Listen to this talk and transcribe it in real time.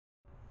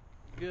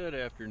Good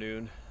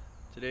afternoon.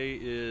 Today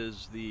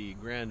is the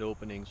grand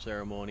opening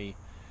ceremony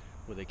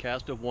with a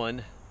cast of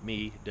one,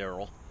 me,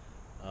 Daryl,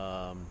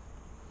 on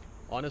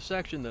a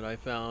section that I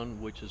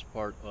found which is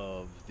part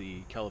of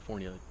the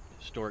California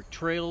Historic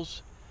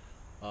Trails.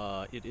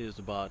 It is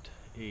about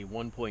a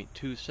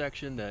 1.2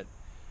 section that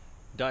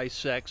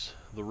dissects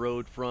the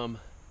road from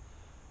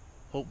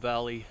Hope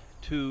Valley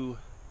to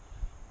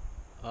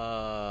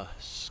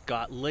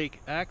Scott Lake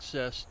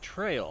Access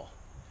Trail.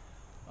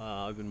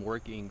 I've been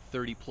working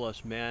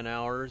 30+ man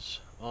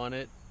hours on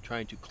it,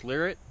 trying to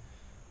clear it.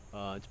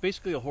 It's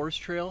basically a horse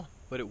trail,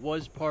 but it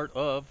was part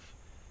of,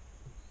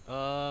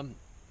 from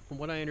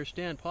what I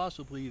understand,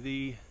 possibly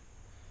the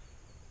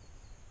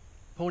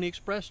Pony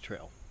Express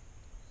Trail.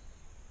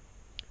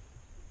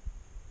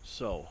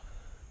 So,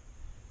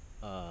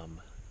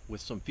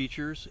 with some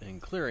features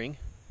and clearing,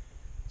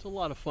 it's a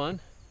lot of fun.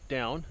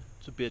 Down,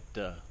 it's a bit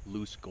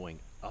loose going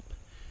up,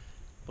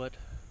 but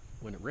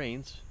when it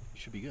rains,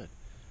 it should be good.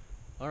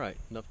 Alright,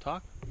 enough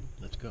talk,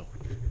 let's go.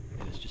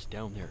 And it's just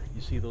down there.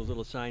 You see those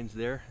little signs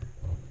there?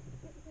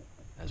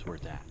 That's where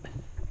it's at.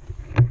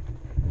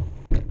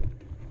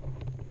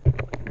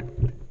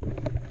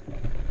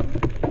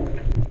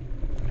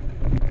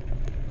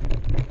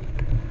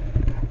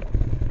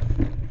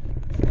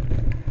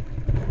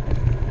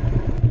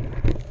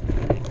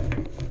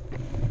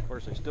 Of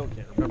course, I still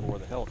can't remember where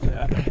the hell it's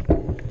at.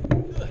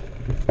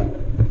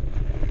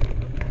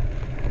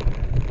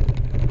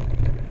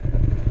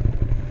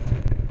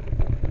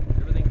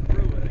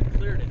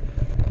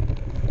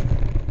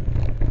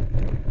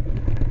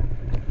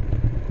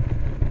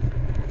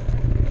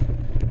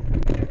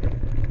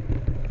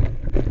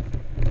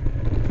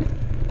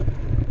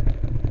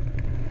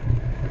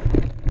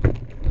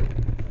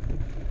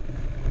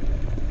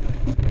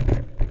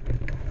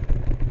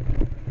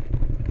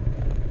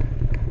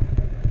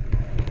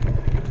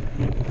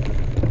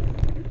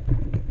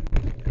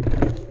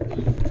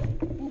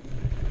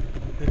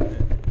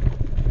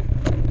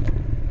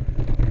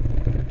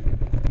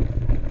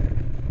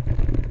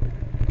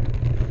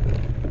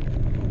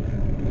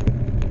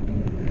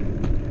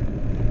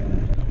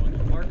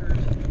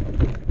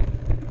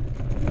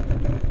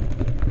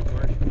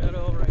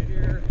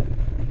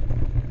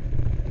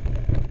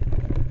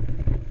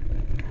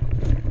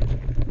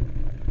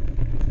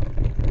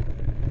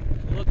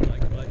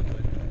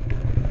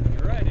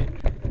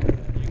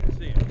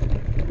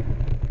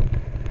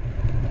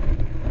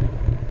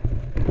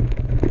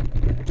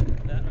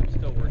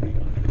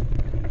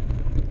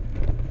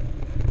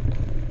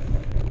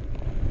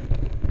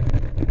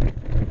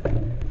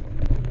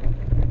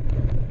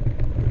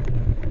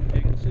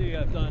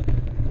 I've done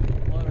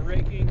a lot of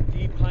raking,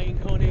 deep pine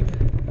coning.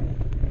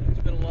 It's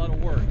been a lot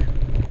of work.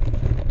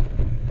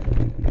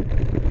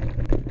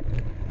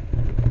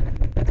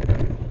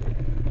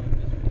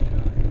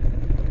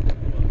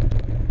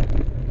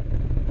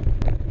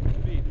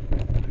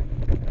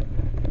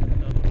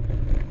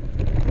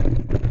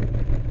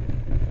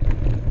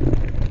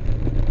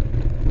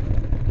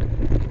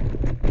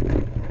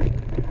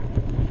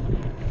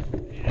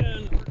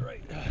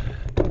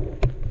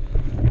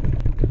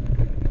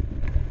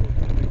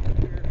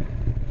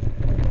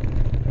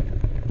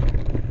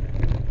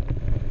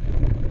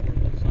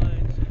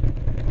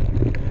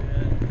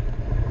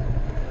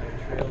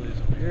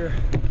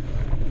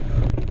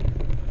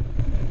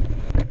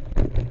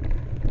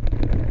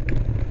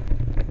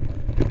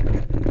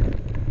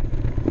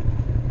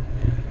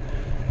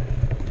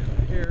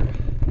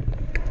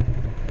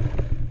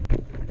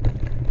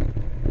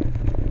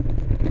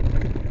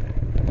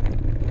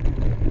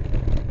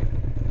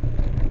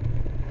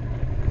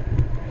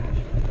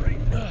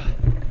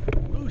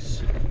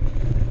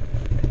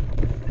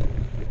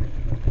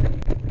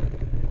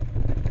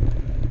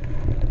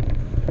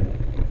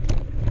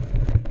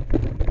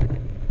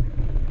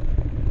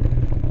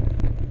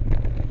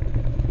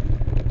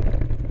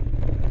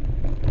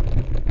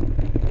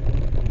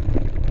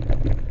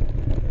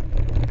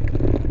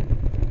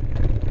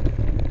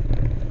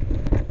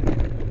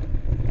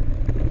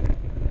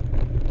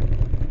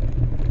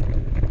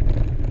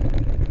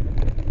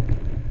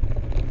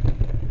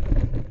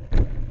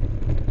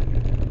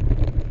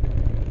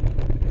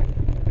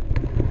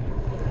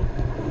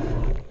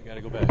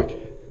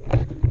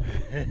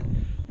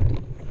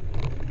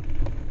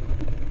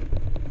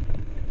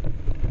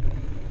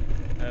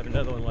 I have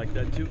another one like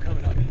that too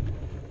coming up.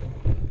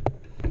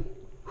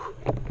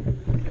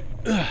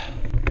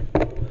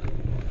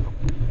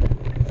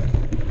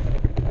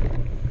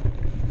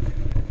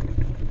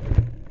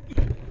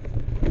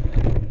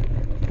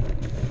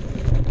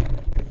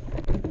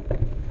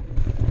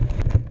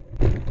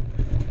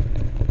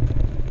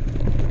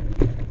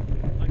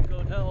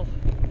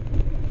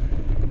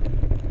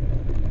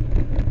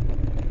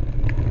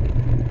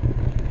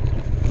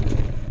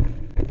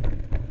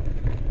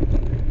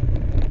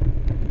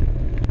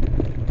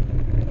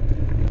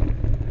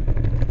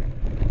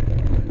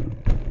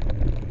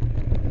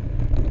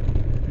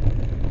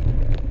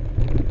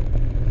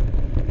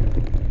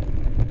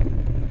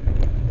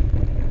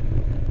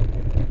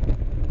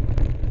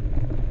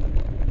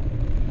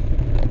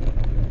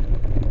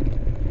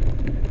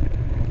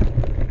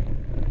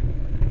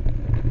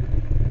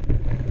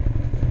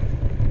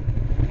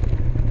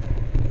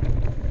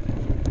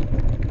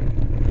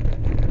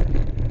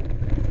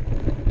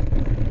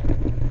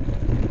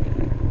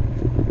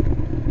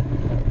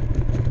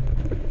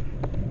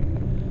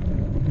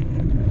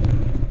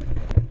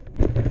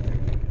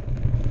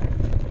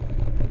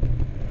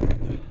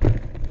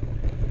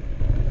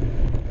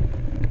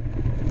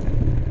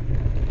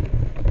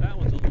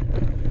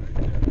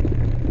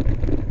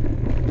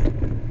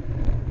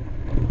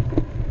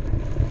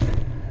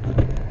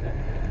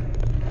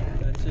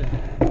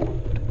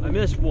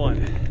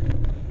 one.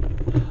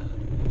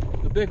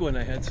 The big one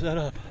I had set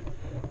up.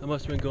 I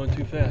must have been going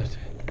too fast.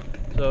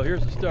 So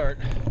here's the start.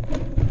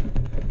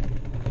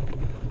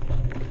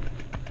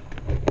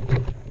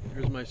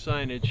 Here's my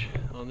signage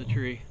on the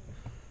tree.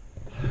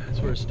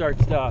 That's where it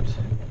start stops.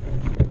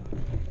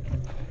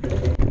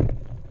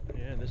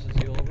 And this is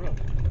the old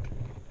road.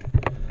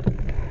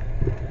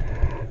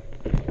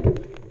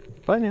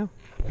 Bye now.